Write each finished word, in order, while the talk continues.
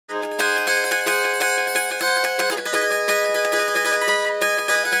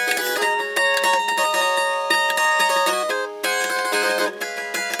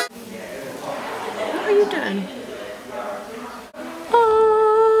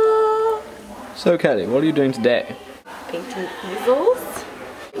So Kelly, what are you doing today? Painting easels.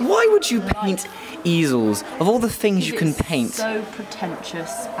 Why would you paint easels? Of all the things you can paint. So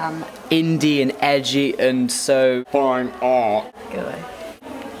pretentious and indie and edgy and so fine art. Go away.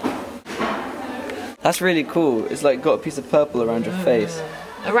 That's really cool. It's like got a piece of purple around your face.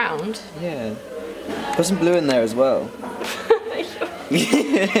 Around? Yeah. Put some blue in there as well.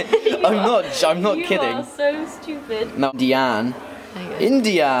 I'm not kidding. You are so stupid. No, Indian.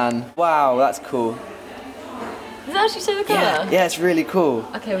 Indian. Wow, that's cool. Does it actually say the colour? Yeah, it's really cool.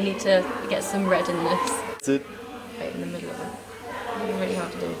 Okay, we need to get some red in this. That's it. Right in the middle of it. It's really hard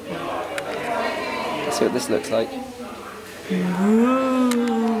to do. Let's see what this looks like.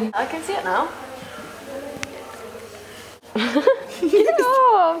 I can see it now. Get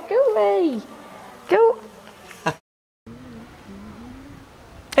off! Go away! Go!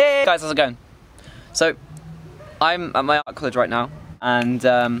 Hey guys, how's it going? So, I'm at my art college right now, and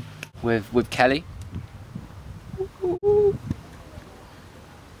with Kelly.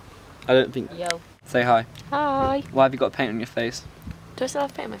 I don't think. Yo. Say hi. Hi. Why have you got paint on your face? Do I still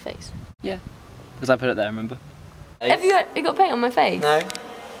have paint on my face? Yeah. Because I put it there, remember? Have you got paint on my face? No.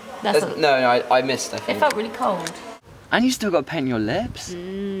 That's not... No, I missed, I think. It felt really cold. And you still got paint on your lips?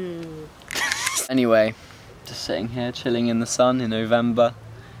 Anyway, just sitting here chilling in the sun in November.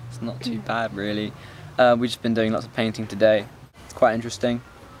 It's not too bad really. We've just been doing lots of painting today. It's quite interesting.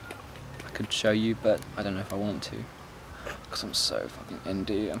 I could show you, but I don't know if I want to. Because I'm so fucking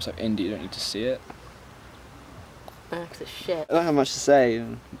indie. I'm so indie, you don't need to see it. That's a shit. I don't have much to say,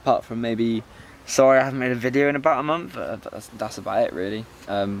 apart from maybe, sorry I haven't made a video in about a month, but that's about it really.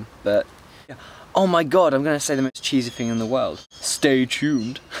 But, yeah. Oh my god, I'm going to say the most cheesy thing in the world. Stay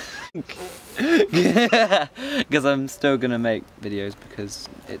tuned. Because I'm still going to make videos because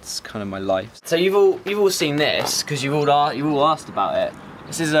it's kind of my life. So you've all seen this, because you've all asked about it.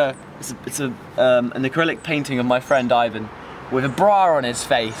 This is an acrylic painting of my friend Ivan with a bra on his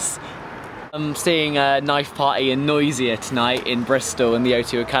face. I'm seeing a knife party in Noisier tonight in Bristol in the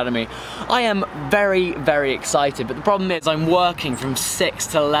O2 Academy. I am very, very excited, but the problem is I'm working from 6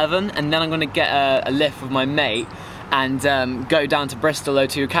 to 11 and then I'm going to get a lift with my mate and go down to Bristol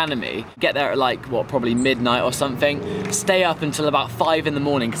O2 Academy, get there at like, what, probably midnight or something, stay up until about 5 in the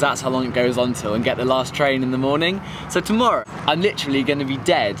morning because that's how long it goes on till, and get the last train in the morning. So tomorrow, I'm literally going to be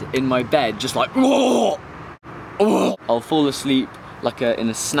dead in my bed, just like, oh, oh. I'll fall asleep like in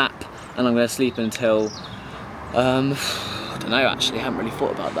a snap, and I'm going to sleep until, I don't know actually, I haven't really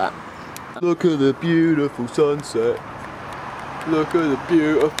thought about that. Look at the beautiful sunset. Look at the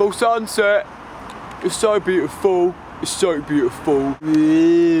beautiful sunset. It's so beautiful. It's so beautiful.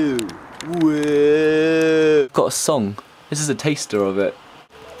 Woo. Woo. Got a song. This is a taster of it.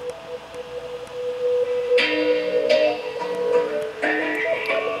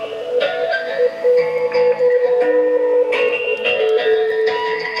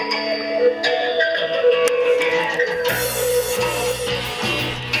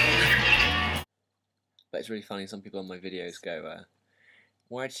 But it's really funny, some people on my videos go,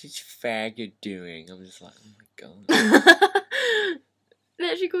 what's this faggot doing? I'm just like, oh my god. They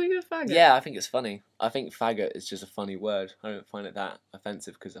actually call you a faggot? Yeah, I think it's funny. I think faggot is just a funny word. I don't find it that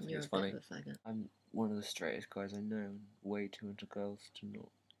offensive because I think it's funny. I'm one of the straightest guys I know. I'm way too into girls to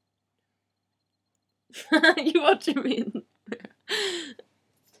not. You watching me?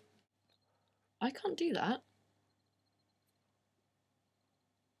 I can't do that.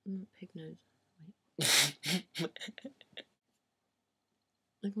 Pig nose.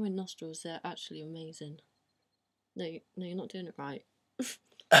 Look at my nostrils, they're actually amazing. No, you're not doing it right.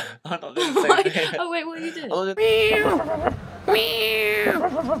 I'm not doing the same thing. Oh wait, what are you doing?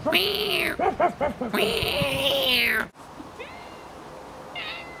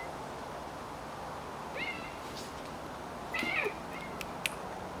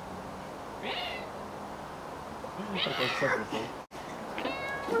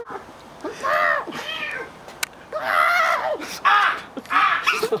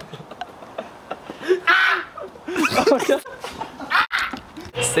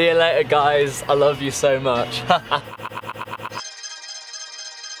 See you later guys, I love you so much.